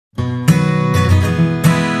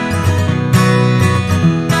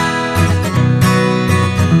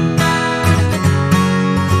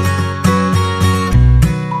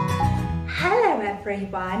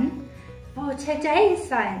today's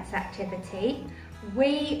science activity,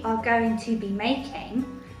 we are going to be making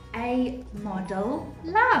a model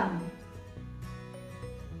lung.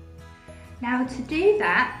 Now to do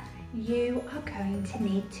that, you are going to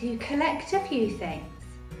need to collect a few things.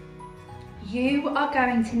 You are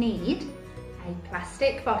going to need a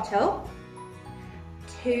plastic bottle,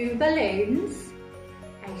 2 balloons,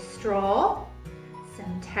 a straw,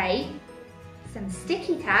 some tape, some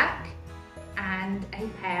sticky tack, and a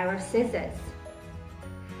pair of scissors.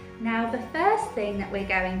 Now the first thing that we're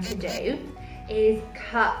going to do is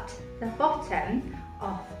cut the bottom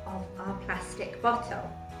off of our plastic bottle.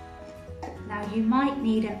 Now you might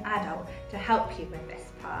need an adult to help you with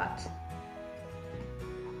this part.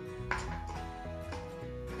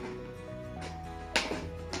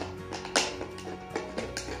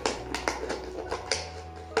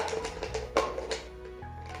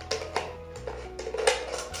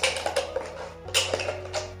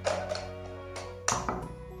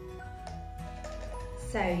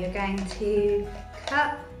 So you're going to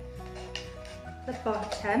cut the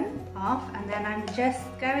bottom off, and then I'm just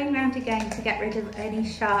going round again to get rid of any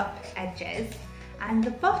sharp edges. And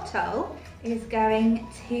the bottle is going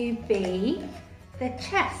to be the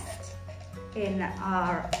chest in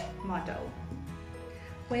our model.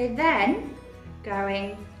 We're then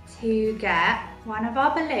going to get one of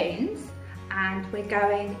our balloons and we're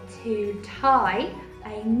going to tie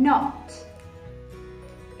a knot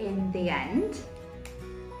in the end.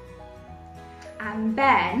 And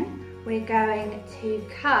then we're going to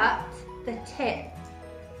cut the tip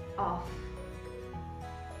off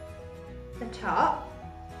the top,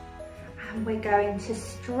 and we're going to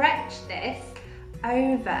stretch this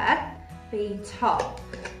over the top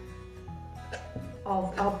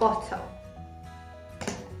of our bottle,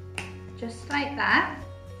 just like that.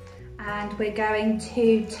 And we're going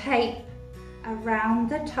to tape around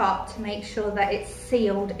the top to make sure that it's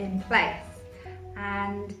sealed in place.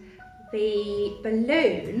 And the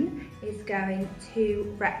balloon is going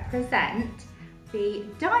to represent the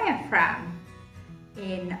diaphragm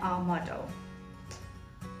in our model.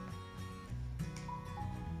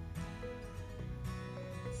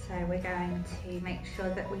 So we're going to make sure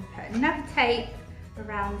that we put enough tape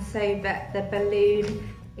around so that the balloon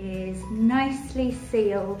is nicely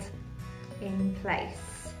sealed in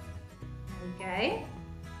place. There we go.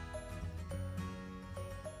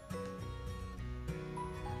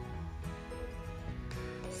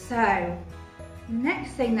 So, next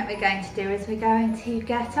thing that we're going to do is we're going to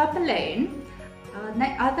get our balloon, our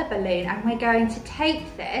other balloon, and we're going to tape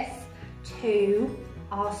this to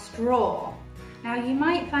our straw. Now you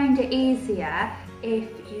might find it easier if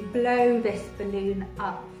you blow this balloon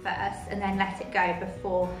up first and then let it go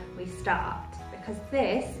before we start, because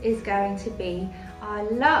this is going to be our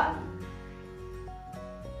lung.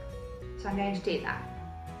 So I'm going to do that.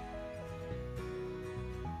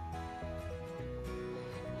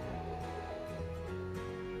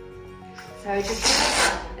 So just put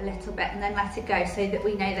it up a little bit and then let it go so that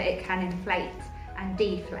we know that it can inflate and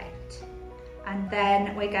deflate. And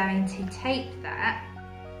then we're going to tape that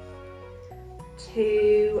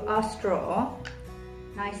to our straw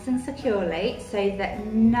nice and securely so that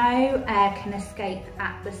no air can escape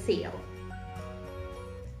at the seal.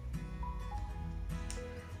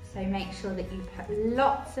 So make sure that you put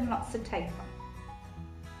lots and lots of tape on.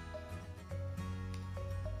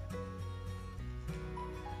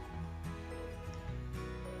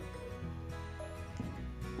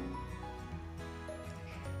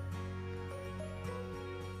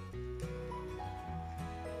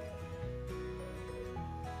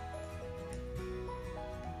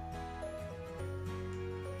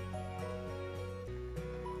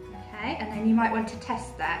 Okay, and then you might want to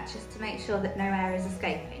test that just to make sure that no air is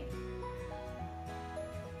escaping.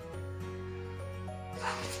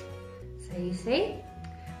 So you see,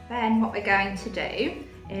 then what we're going to do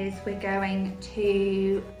is we're going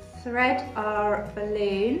to thread our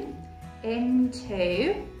balloon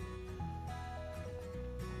into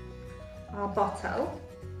our bottle,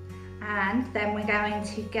 and then we're going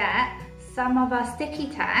to get some of our sticky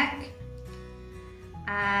tack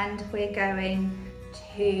and we're going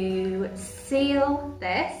to seal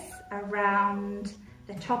this around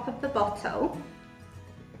the top of the bottle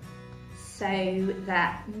so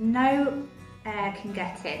that no air can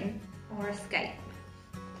get in or escape.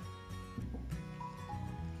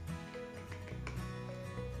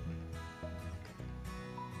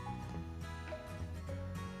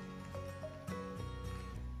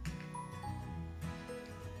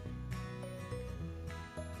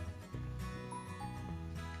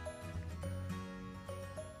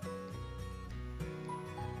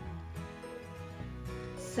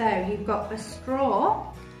 So you've got the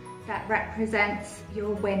straw that represents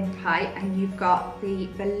your windpipe, and you've got the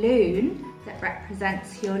balloon that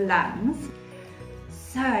represents your lungs.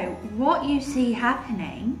 So what you see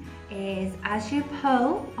happening is as you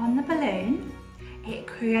pull on the balloon, it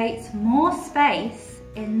creates more space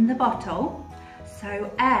in the bottle,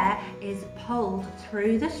 so air is pulled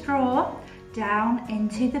through the straw down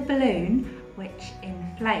into the balloon, which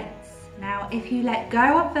inflates. Now if you let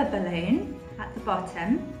go of the balloon at the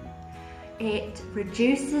bottom, it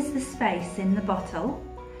reduces the space in the bottle,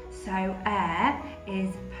 so air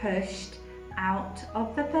is pushed out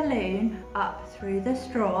of the balloon up through the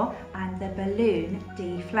straw and the balloon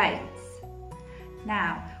deflates.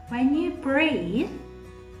 Now when you breathe,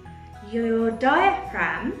 your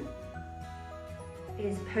diaphragm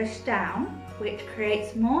is pushed down, which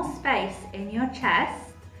creates more space in your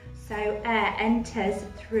chest, so air enters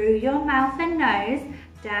through your mouth and nose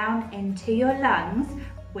down into your lungs,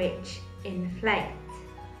 which inflate.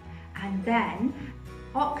 And then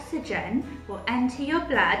oxygen will enter your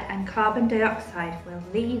blood and carbon dioxide will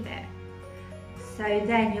leave it. So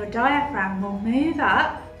then your diaphragm will move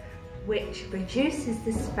up, which reduces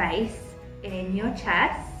the space in your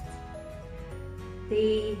chest.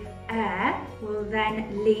 The air will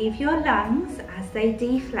then leave your lungs as they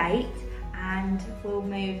deflate and will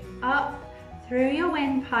move up through your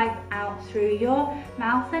windpipe, out through your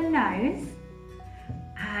mouth and nose.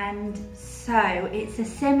 And so it's a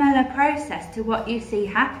similar process to what you see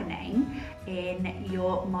happening in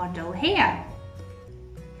your model here.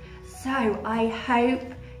 So I hope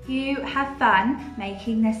you have fun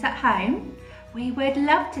making this at home. We would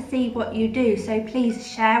love to see what you do, so please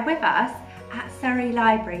share with us at Surrey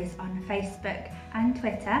Libraries on Facebook and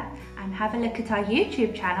Twitter, and have a look at our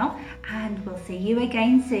YouTube channel, and we'll see you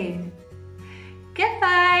again soon.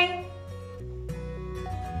 Goodbye!